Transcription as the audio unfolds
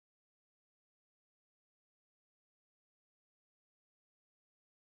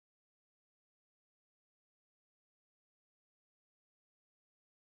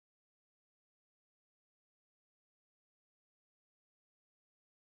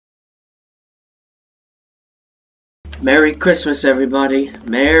Merry Christmas, everybody.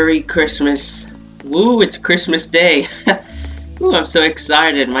 Merry Christmas. Woo, it's Christmas Day. Ooh, I'm so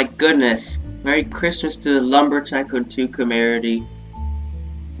excited. My goodness. Merry Christmas to the Lumber Tycoon 2 community.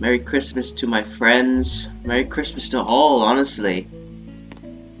 Merry Christmas to my friends. Merry Christmas to all, honestly.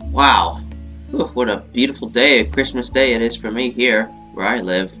 Wow. Ooh, what a beautiful day, a Christmas day it is for me here, where I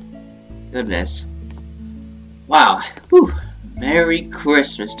live. Goodness. Wow. Whew. Merry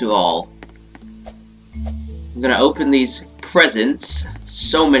Christmas to all. I'm gonna open these presents.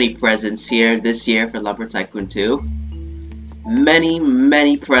 So many presents here this year for Lumber Tycoon 2.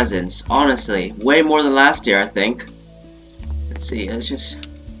 Many presents. Honestly, way more than last year, I think. Let's see. Let's just.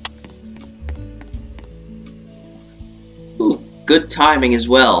 Ooh, good timing as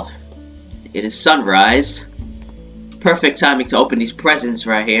well. It is sunrise. Perfect timing to open these presents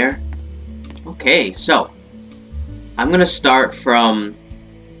right here. Okay, so I'm gonna start from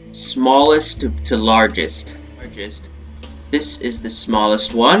smallest to largest. This is the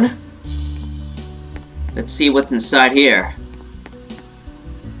smallest one. Let's see what's inside here.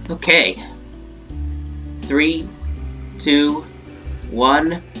 Okay. 3, 2,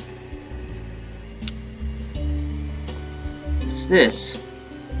 1. What's this?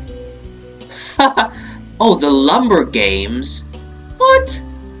 Oh, the Lumber Games. What?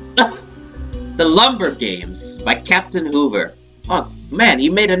 The Lumber Games by Captain Hoover. Oh man, he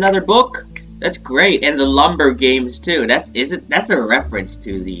made another book. That's great, and the Lumber Games too. That's a reference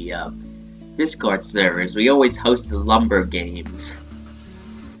to the Discord servers. We always host the Lumber Games.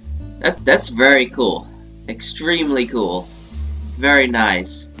 That's very cool. Extremely cool. Very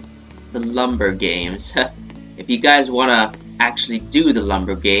nice. The Lumber Games. If you guys wanna actually do the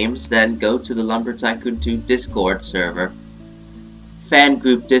Lumber Games, then go to the Lumber Tycoon 2 Discord server. Fan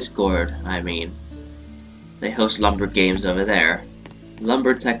group Discord, I mean. They host Lumber Games over there.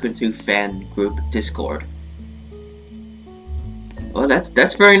 Lumber Tycoon 2 fan group Discord. Oh,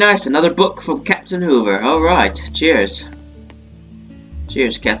 that's very nice. Another book from Captain Hoover. Alright, cheers.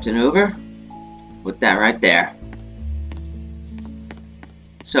 Cheers, Captain Hoover. Put that right there.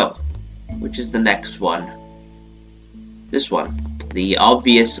 So, which is the next one? This one. The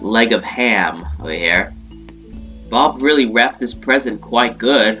obvious leg of ham over here. Bob really wrapped this present quite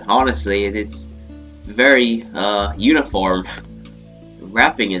good, honestly. It's very uniform. The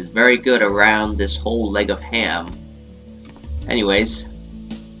wrapping is very good around this whole leg of ham. Anyways,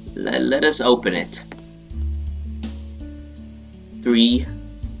 let us open it. 3,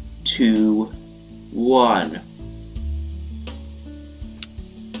 2, 1.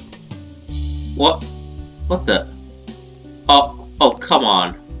 What the? Oh, come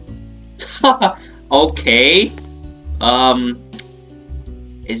on. Okay.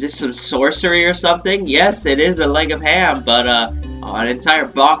 Is this some sorcery or something? Yes, it is a leg of ham, but an entire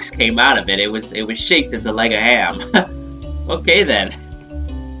box came out of it. It was shaped as a leg of ham. Okay then.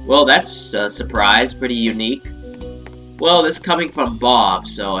 Well, that's a surprise, pretty unique. Well, this is coming from Bob,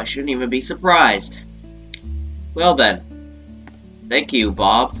 so I shouldn't even be surprised. Well then. Thank you,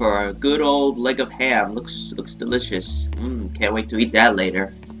 Bob, for a good old leg of ham. Looks delicious. Can't wait to eat that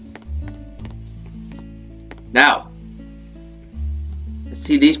later. Now, let's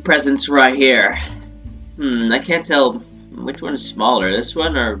see these presents right here. I can't tell which one is smaller, this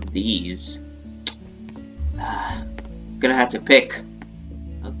one or these. Gonna have to pick.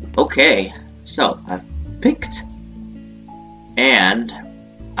 Okay, so I've picked, and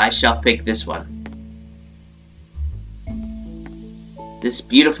I shall pick this one. This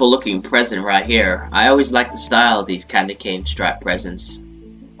beautiful looking present right here. I always like the style of these candy cane strap presents.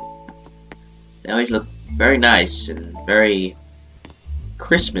 They always look very nice and very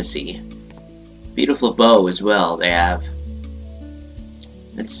Christmassy. Beautiful bow as well they have.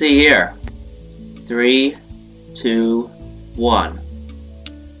 Let's see here. 3, 2, 1.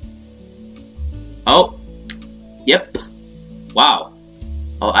 Oh, yep. Wow.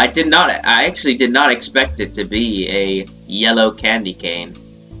 Oh, I actually did not expect it to be a yellow candy cane.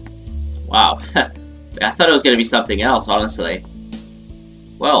 Wow. I thought it was gonna be something else, honestly.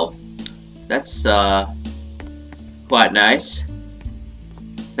 Well, that's quite nice.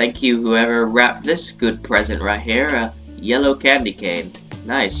 Thank you, whoever wrapped this good present right here. A yellow candy cane.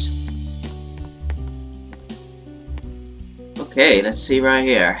 Nice. Okay, let's see right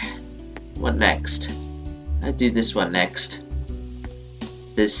here. What next? I do this one next.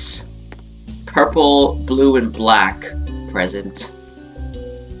 This purple, blue, and black present.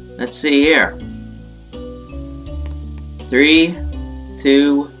 Let's see here. 3,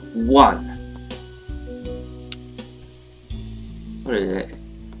 2, 1. What is it?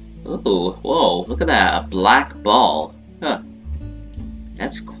 Ooh, whoa, look at that. A black ball. Huh.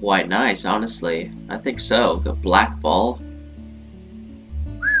 That's quite nice, honestly. I think so. The black ball.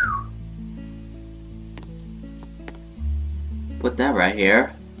 Put that right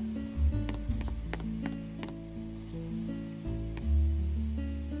here.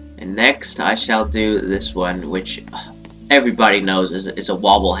 And next, I shall do this one, which everybody knows is a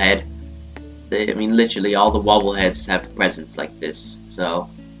wobblehead. I mean, literally all the wobbleheads have presents like this.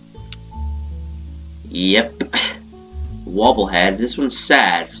 So, yep, wobblehead. This one's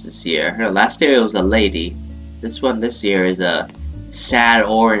sad this year. Last year it was a lady. This one this year is a sad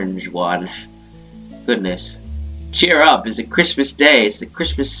orange one. Goodness. Cheer up, it's a Christmas day, it's the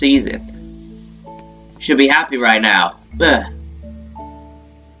Christmas season. Should be happy right now. Ugh.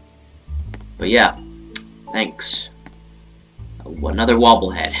 But yeah, thanks. Another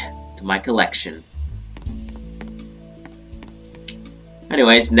wobblehead to my collection.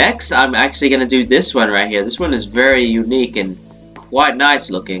 Anyways, next I'm actually going to do this one right here. This one is very unique and quite nice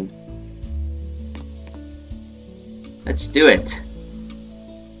looking. Let's do it.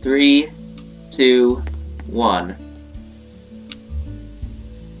 3, 2, 1.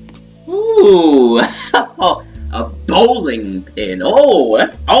 Ooh! A bowling pin. Oh,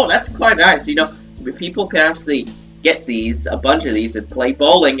 that's quite nice. You know, people can actually get these, a bunch of these, and play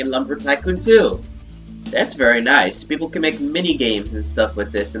bowling in Lumber Tycoon 2. That's very nice. People can make mini games and stuff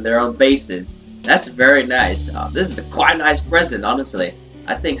with this in their own bases. That's very nice. This is a quite nice present, honestly.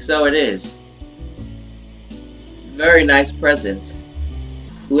 I think so. It is. Very nice present.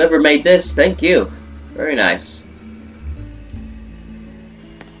 Whoever made this, thank you. Very nice.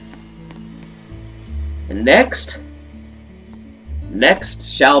 And next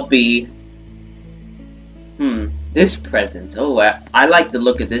shall be, this present. Oh, I like the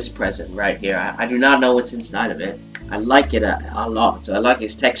look of this present right here. I do not know what's inside of it. I like it a lot. I like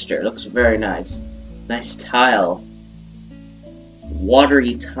its texture. It looks very nice. Nice tile.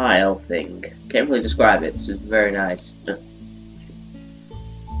 Watery tile thing. Can't really describe it. It's just very nice.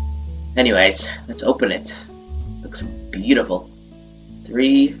 Anyways, let's open it. Looks beautiful.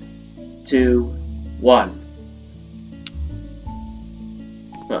 3, 2, 1.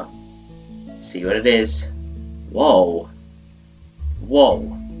 Huh. Let's see what it is. Whoa. Whoa.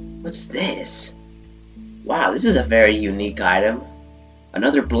 What's this? Wow, this is a very unique item.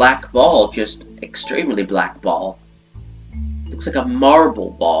 Another black ball, just extremely black ball. Looks like a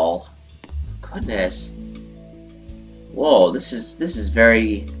marble ball. Goodness. Whoa, this is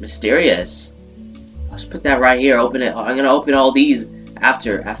very mysterious. Let's put that right here. Open it. I'm gonna open all these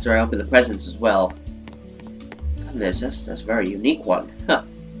after I open the presents as well. Goodness, that's a very unique one. Huh.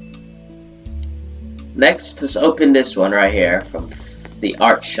 Next, let's open this one right here from the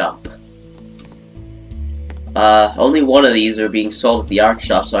art shop. Only one of these are being sold at the art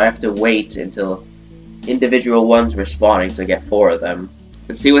shop, so I have to wait until individual ones were spawning, so I get 4 of them.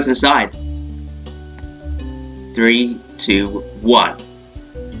 Let's see what's inside. 3, 2, 1.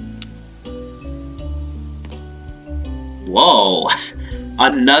 Whoa!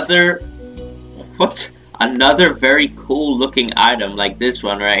 Another very cool looking item like this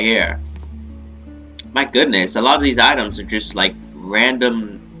one right here. My goodness, a lot of these items are just like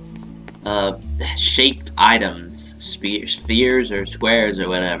random shaped items, spheres or squares or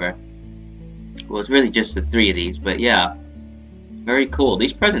whatever. Well, it's really just the 3 of these, but yeah, very cool.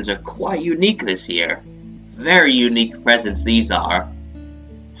 These presents are quite unique this year. Very unique presents these are.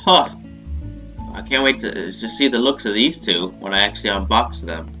 Huh. I can't wait to see the looks of these two when I actually unbox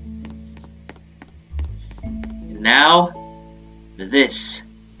them. And now, this.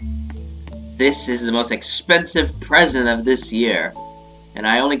 This is the most expensive present of this year. And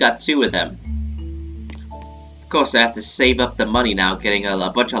I only got 2 of them. Of course, I have to save up the money now getting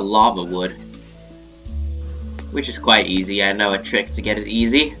a bunch of lava wood. Which is quite easy. I know a trick to get it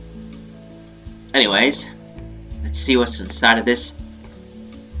easy. Anyways, let's see what's inside of this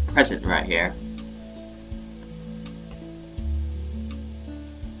present right here.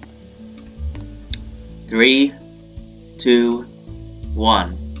 Three, 2,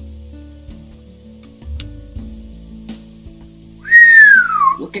 1.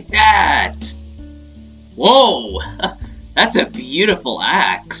 Look at that! Whoa! That's a beautiful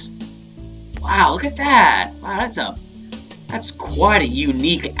axe. Wow, look at that! Wow, that's quite a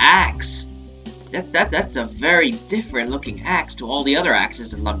unique axe. That's a very different looking axe to all the other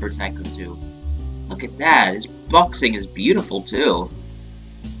axes in Lumber Tycoon 2. Look at that. His boxing is beautiful too.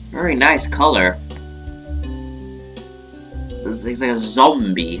 Very nice color. It's like a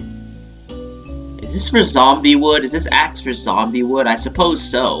zombie. Is this for zombie wood? Is this axe for zombie wood? I suppose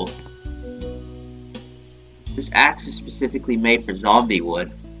so. This axe is specifically made for zombie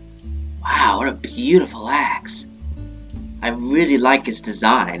wood. Wow, what a beautiful axe. I really like its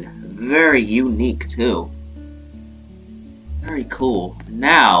design. Very unique too. Very cool.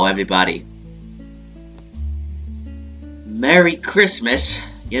 Now, everybody. Merry Christmas.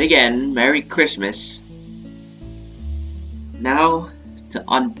 Yet again, Merry Christmas. Now, to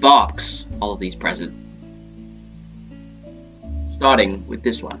unbox all of these presents. Starting with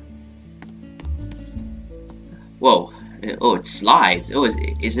this one. Whoa. Oh, it slides. Oh,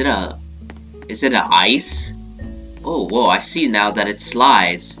 is it a ice? Oh, whoa, I see now that it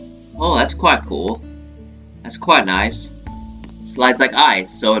slides. Oh, that's quite cool. That's quite nice. Slides like ice,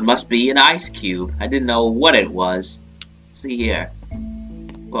 so it must be an ice cube. I didn't know what it was. See here.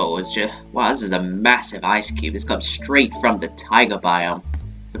 Whoa, it's just... Wow, this is a massive ice cube. This comes straight from the taiga biome.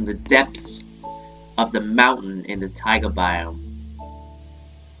 From the depths of the mountain in the taiga biome.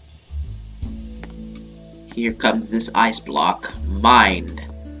 Here comes this ice block, mined.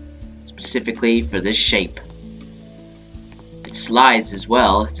 Specifically for this shape. It slides as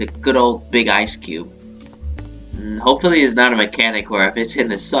well. It's a good old big ice cube. Hopefully it's not a mechanic where if it's in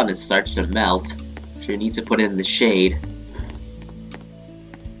the sun it starts to melt. So you need to put it in the shade.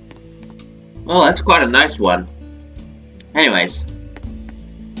 Oh, that's quite a nice one. Anyways,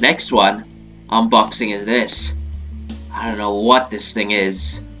 next one, unboxing is this. I don't know what this thing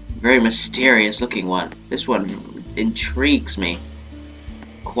is. Very mysterious looking one. This one intrigues me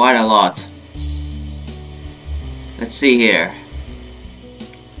quite a lot. Let's see here.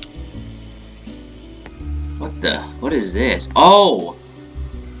 What is this? Oh!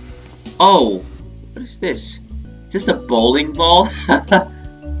 Oh! What is this? Is this a bowling ball?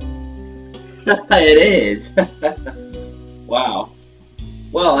 It is! Wow.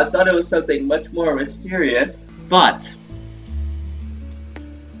 Well, I thought it was something much more mysterious, but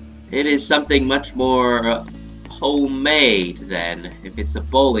it is something much more homemade then, if it's a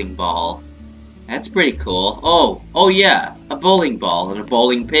bowling ball. That's pretty cool. Oh yeah, a bowling ball and a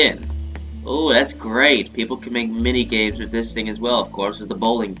bowling pin. Oh, that's great. People can make mini games with this thing as well, of course, with the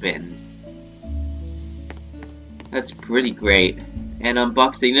bowling pins. That's pretty great. And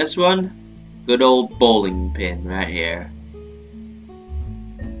unboxing this one, good old bowling pin right here.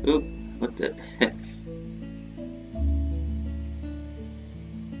 Oop, what the...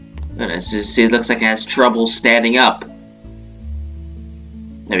 Let's just see, it looks like it has trouble standing up.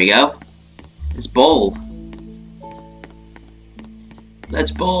 There we go. Let's bowl. Let's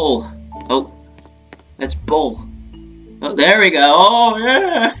bowl. Oh, let's bowl. Oh, there we go. Oh,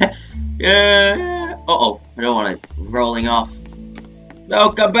 yeah. Yeah. Uh-oh, I don't want it rolling off.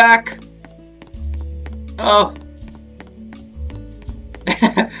 No, come back. Oh.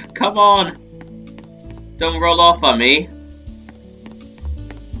 Come on. Don't roll off on me.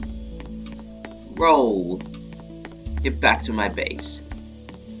 Roll. Get back to my base.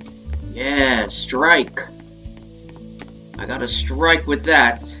 Yeah, strike. I got a strike with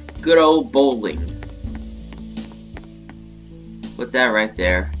that. Good old bowling. Put that right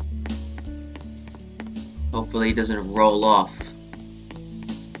there. Hopefully it doesn't roll off.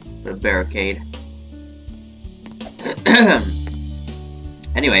 Put a barricade.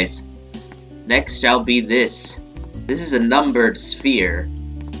 Anyways, next shall be this. This is a numbered sphere.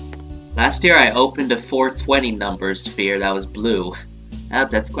 Last year I opened a 420 number sphere that was blue.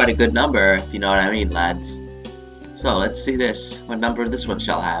 That's quite a good number, if you know what I mean, lads. So, let's see this. What number this one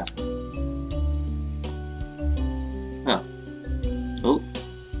shall have. Huh. Oh.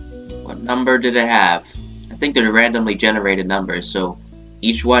 What number did it have? I think they're randomly generated numbers, so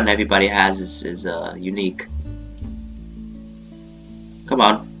each one everybody has is unique. Come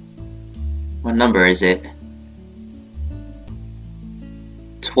on. What number is it?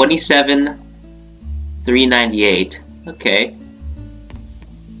 27,398. Okay.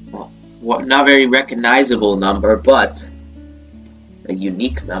 Well, not very recognizable number, but a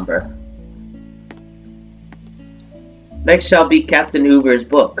unique number. Next shall be Captain Hoover's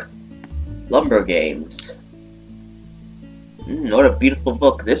book, Lumber Games. What a beautiful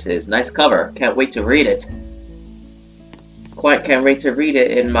book this is. Nice cover. Can't wait to read it. Quite can't wait to read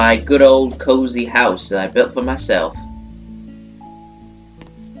it in my good old cozy house that I built for myself.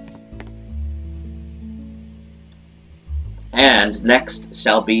 And next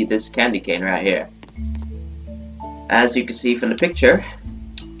shall be this candy cane right here. As you can see from the picture,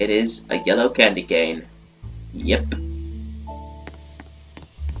 it is a yellow candy cane. Yep.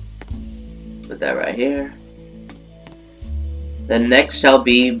 Put that right here. Then next shall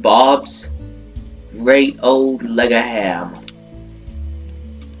be Bob's great old leg of ham.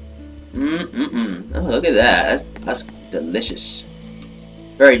 Oh, look at that. That's delicious.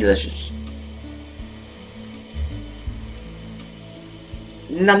 Very delicious.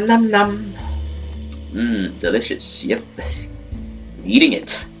 Num num num. Mmm, delicious. Yep. I'm eating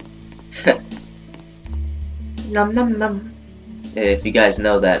it. Num num num. If you guys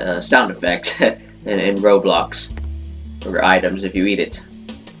know that sound effect in Roblox, or items if you eat it.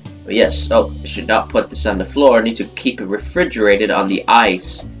 But yes, oh, I should not put this on the floor. I need to keep it refrigerated on the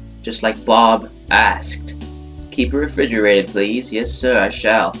ice, just like Bob asked. Keep it refrigerated, please. Yes, sir, I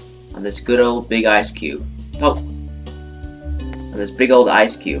shall. On this good old big ice cube. Oh, on this big old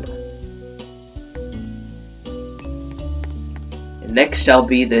ice cube. And next shall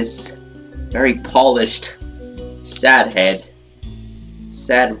be this very polished sad head.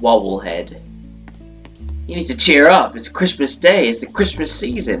 Sad wobble head. You need to cheer up. It's Christmas Day. It's the Christmas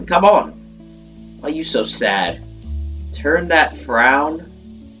season. Come on. Why are you so sad? Turn that frown.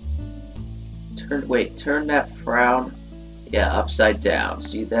 Turn that frown. Yeah, upside down.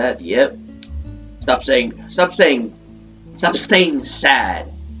 See that? Yep. Stop staying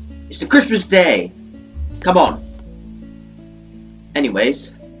sad. It's the Christmas Day. Come on.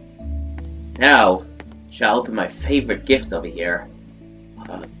 Anyways. Now, shall I open my favorite gift over here.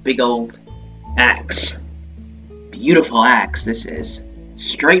 A big old axe. Beautiful axe this is.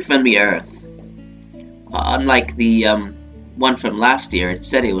 Straight from the earth. Unlike the one from last year, it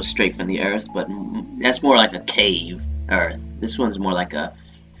said it was straight from the earth, but that's more like a cave earth. This one's more like a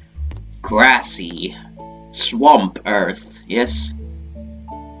grassy swamp earth. Yes,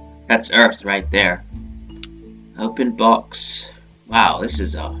 that's earth right there. Open box. Wow, this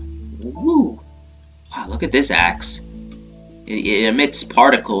is a woo. Wow, look at this axe. It emits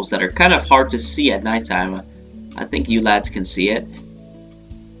particles that are kind of hard to see at nighttime. I think you lads can see it.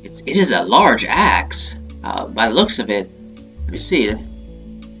 It is a large axe. By the looks of it, let me see.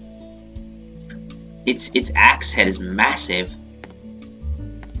 Its axe head is massive.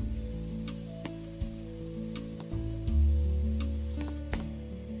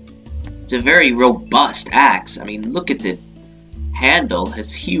 It's a very robust axe. I mean, look at the handle.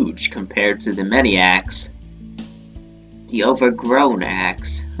 It's huge compared to the mini axe. The overgrown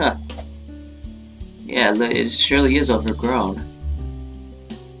axe. Huh. Yeah, it surely is overgrown.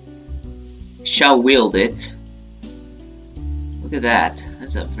 Shall wield it. Look at that.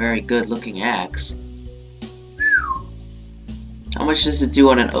 That's a very good looking axe. How much does it do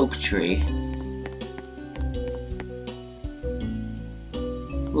on an oak tree?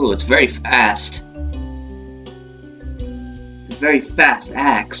 Ooh, it's very fast. It's a very fast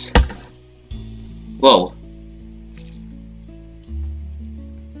axe. Whoa.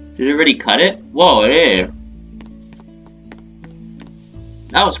 Did it already cut it? Whoa, it did.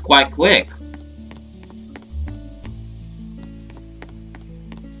 That was quite quick.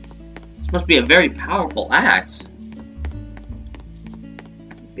 This must be a very powerful axe.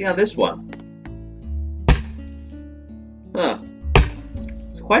 Let's see on this one. Huh.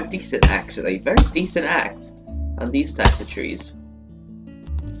 It's quite decent actually. Very decent axe on these types of trees.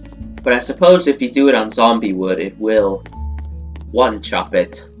 But I suppose if you do it on zombie wood, it will one chop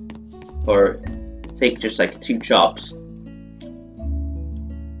it. Or take just like 2 chops.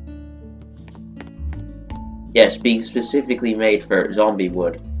 Yes, being specifically made for zombie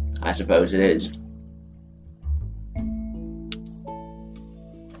wood, I suppose it is.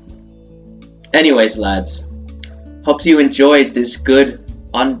 Anyways, lads, hope you enjoyed this good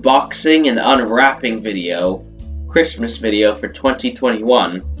unboxing and unwrapping video, Christmas video for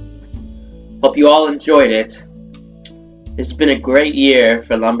 2021. Hope you all enjoyed it. It's been a great year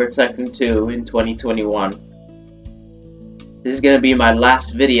for Lumber Tycoon 2 in 2021. This is going to be my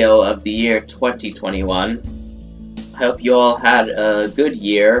last video of the year 2021. I hope you all had a good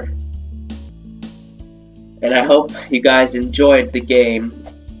year. And I hope you guys enjoyed the game,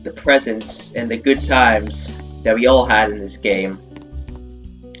 the presents, and the good times that we all had in this game.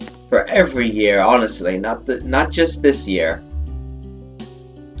 For every year, honestly, not just this year.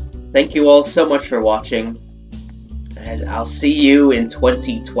 Thank you all so much for watching. And I'll see you in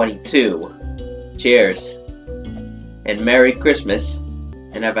 2022. Cheers. And Merry Christmas.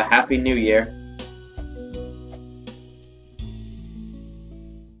 And have a Happy New Year.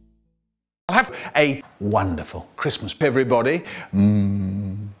 Have a wonderful Christmas, everybody.